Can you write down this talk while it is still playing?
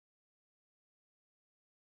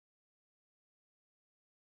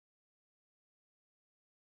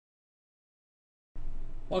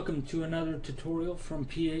Welcome to another tutorial from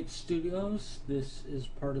P8 Studios. This is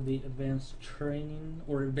part of the Advanced Training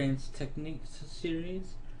or Advanced Techniques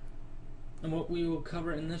series. And what we will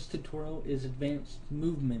cover in this tutorial is advanced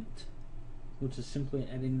movement, which is simply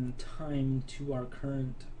adding time to our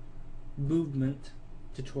current movement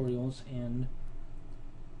tutorials and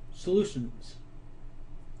solutions.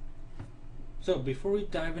 So before we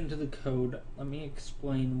dive into the code, let me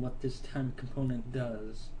explain what this time component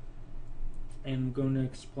does. I'm going to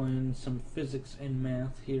explain some physics and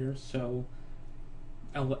math here, so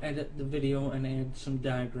I will edit the video and add some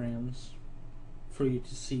diagrams for you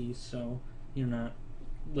to see, so you're not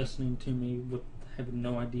listening to me with having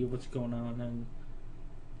no idea what's going on, and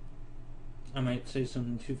I might say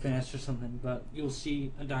something too fast or something, but you'll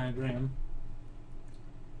see a diagram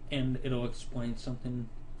and it'll explain something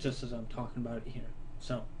just as I'm talking about it here.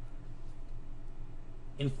 So,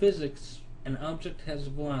 in physics, an object has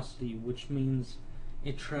velocity, which means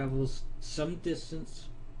it travels some distance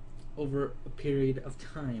over a period of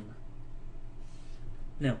time.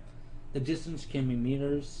 Now, the distance can be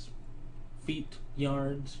meters, feet,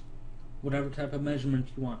 yards, whatever type of measurement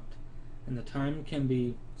you want. And the time can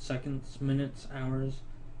be seconds, minutes, hours,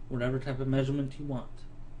 whatever type of measurement you want.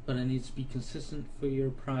 But it needs to be consistent for your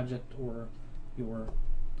project or your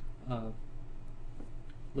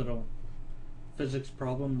little physics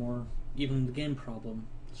problem or even the game problem.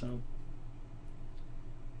 So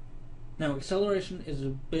now acceleration is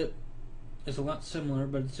a lot similar,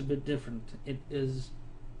 but it's a bit different. It is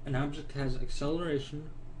an object has acceleration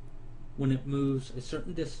when it moves a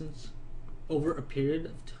certain distance over a period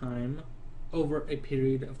of time, or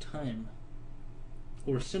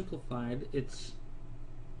simplified, it's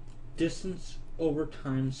distance over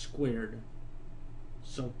time squared.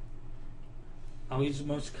 So I'll use the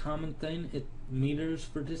most common thing, meters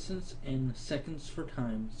for distance and seconds for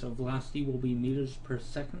time. So velocity will be meters per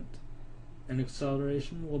second, and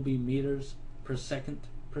acceleration will be meters per second,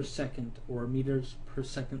 or meters per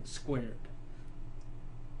second squared.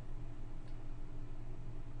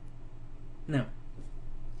 Now,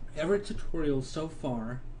 every tutorial so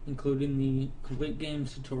far, including the complete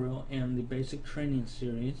games tutorial and the basic training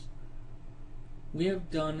series, we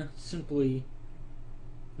have done simply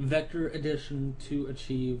vector addition to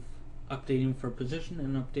achieve updating for position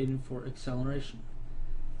and updating for acceleration,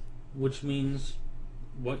 which means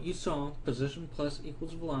what you saw, position plus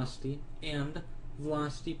equals velocity, and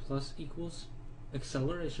velocity plus equals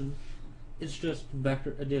acceleration, is just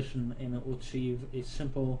vector addition, and it will achieve a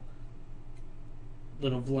simple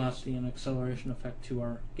little velocity and acceleration effect to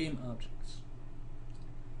our game objects.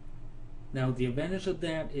 Now, the advantage of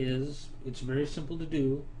that is it's very simple to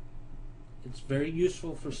do. It's very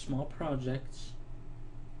useful for small projects,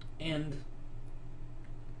 and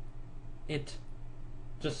it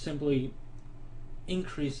just simply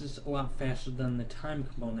increases a lot faster than the time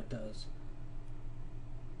component does.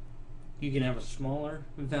 You can have a smaller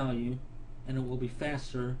value and it will be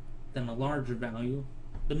faster than a larger value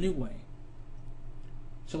the new way.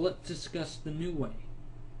 So let's discuss the new way.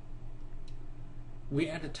 We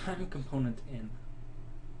add a time component in,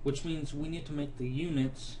 which means we need to make the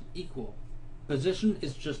units equal. Position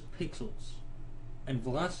is just pixels, and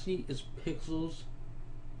velocity is pixels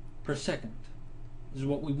per second. This is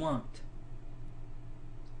what we want.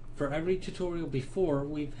 For every tutorial before,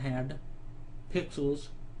 we've had pixels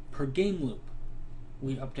per game loop.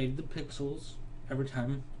 We updated the pixels every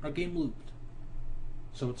time our game looped.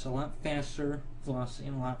 So it's a lot faster velocity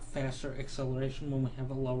and a lot faster acceleration when we have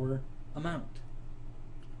a lower amount.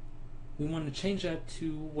 We want to change that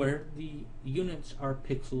to where the units are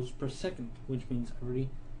pixels per second, which means every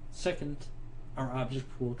second our object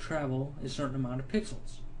will travel a certain amount of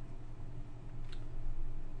pixels.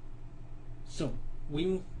 So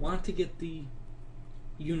we want to get the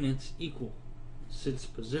units equal. Since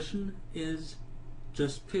position is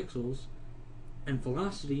just pixels and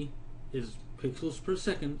velocity is pixels per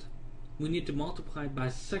second, we need to multiply by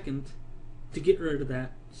second to get rid of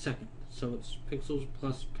that second. So it's pixels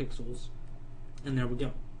plus pixels, and there we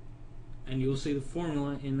go. And you'll see the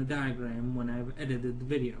formula in the diagram when I've edited the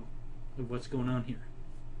video of what's going on here.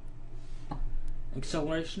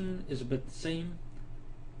 Acceleration is a bit the same.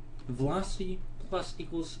 Velocity plus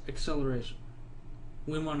equals acceleration.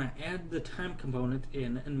 We want to add the time component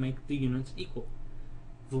in and make the units equal.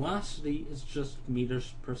 Velocity is just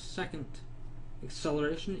meters per second.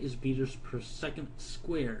 Acceleration is meters per second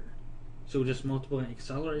squared. So we just multiply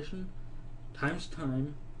acceleration times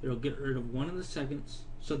time. It'll get rid of one of the seconds,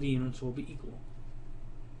 so the units will be equal.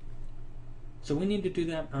 So we need to do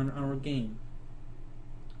that on our game.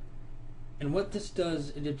 And what this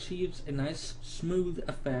does, it achieves a nice smooth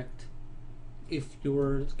effect if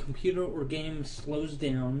your computer or game slows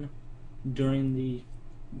down during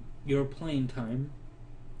your playing time,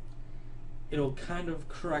 it'll kind of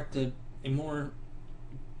correct it a more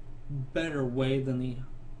better way than the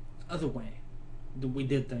other way that we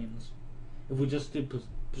did things. If we just did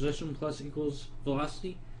position plus equals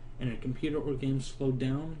velocity and your computer or game slowed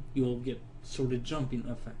down, you'll get sort of jumping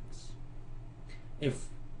effects. If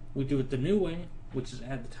we do it the new way, which is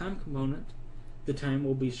add the time component, the time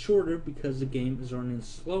will be shorter because the game is running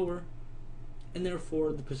slower, and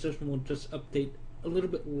therefore the position will just update a little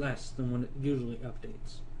bit less than when it usually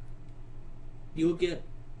updates. You'll get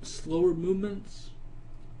slower movements,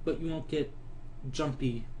 but you won't get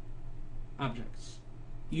jumpy objects.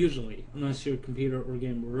 Usually, unless your computer or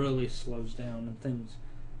game really slows down and things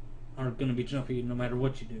are going to be jumpy no matter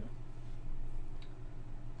what you do.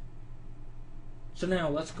 So now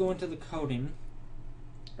let's go into the coding,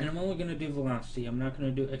 and I'm only going to do velocity. I'm not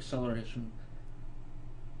going to do acceleration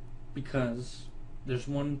because there's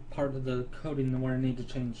one part of the coding where I need to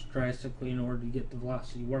change drastically in order to get the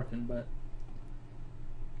velocity working, but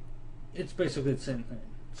it's basically the same thing.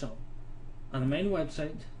 So, on the main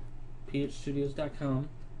website, phstudios.com,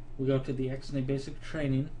 we go to the XNA Basic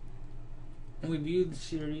Training, and we view the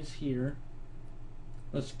series here.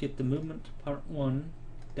 Let's get the movement part 1,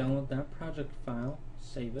 download that project file,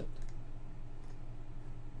 save it,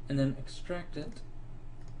 and then extract it,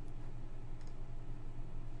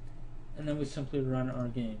 and then we simply run our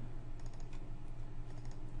game.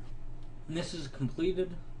 And this is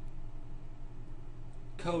completed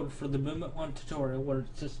code for the movement 1 tutorial where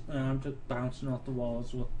it's just I'm just bouncing off the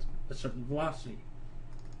walls with a certain velocity.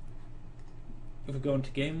 If we go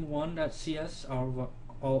into game1.cs, all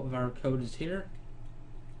of our code is here.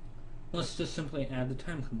 Let's just simply add the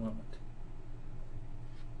time component.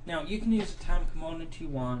 Now you can use the time component you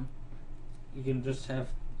want. You can just have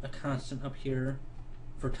a constant up here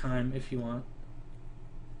for time if you want,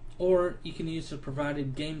 or you can use the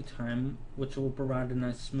provided game time, which will provide a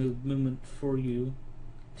nice smooth movement for you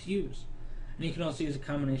to use. And you can also use a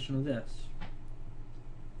combination of this.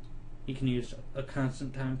 You can use a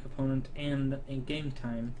constant time component and a game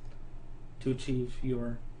time to achieve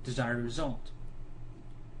your desired result.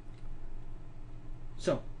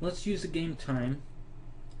 So let's use the game time,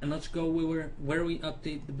 and let's go where we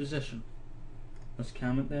update the position. Let's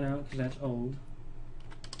comment that out because that's old.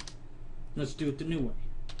 Let's do it the new way.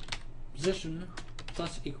 Position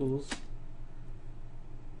plus equals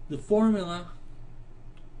the formula,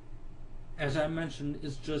 as I mentioned,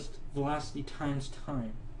 is just velocity times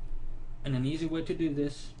time. And an easy way to do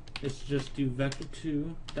this is to just do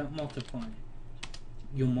vector2.multiply.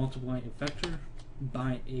 You'll multiply a vector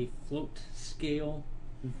by a float scale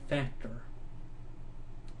factor.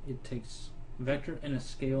 It takes vector and a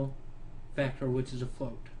scale factor, which is a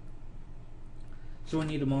float. So we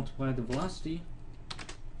need to multiply the velocity,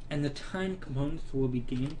 and the time components will be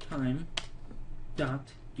game time dot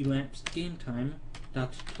elapsed game time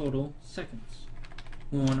dot total seconds.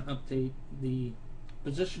 We want to update the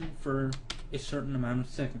position for a certain amount of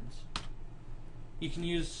seconds. You can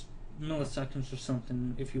use milliseconds or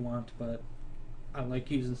something if you want, but I like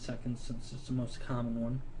using seconds since it's the most common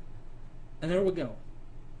one. And there we go.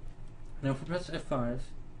 Now if we press F5,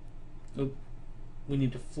 we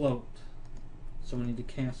need to float. So we need to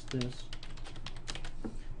cast this.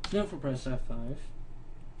 So now if we press F5,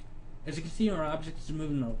 as you can see, our object is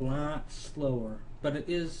moving a lot slower, but it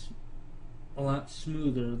is a lot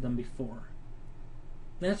smoother than before.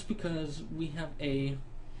 That's because we have a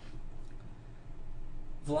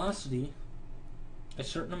velocity, a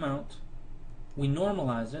certain amount, we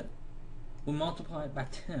normalize it, we multiply it by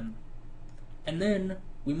 10, and then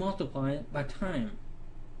we multiply it by time.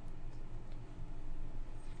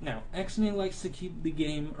 Now, XNA likes to keep the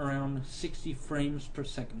game around 60 frames per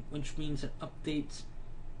second, which means it updates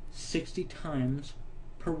 60 times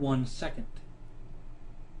per 1 second.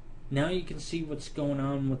 Now you can see what's going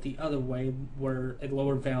on with the other way, where a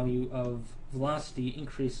lower value of velocity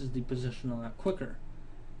increases the position a lot quicker.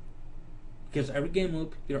 Because every game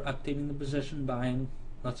loop, you're updating the position by,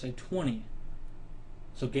 let's say, 20.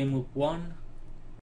 So game loop 1,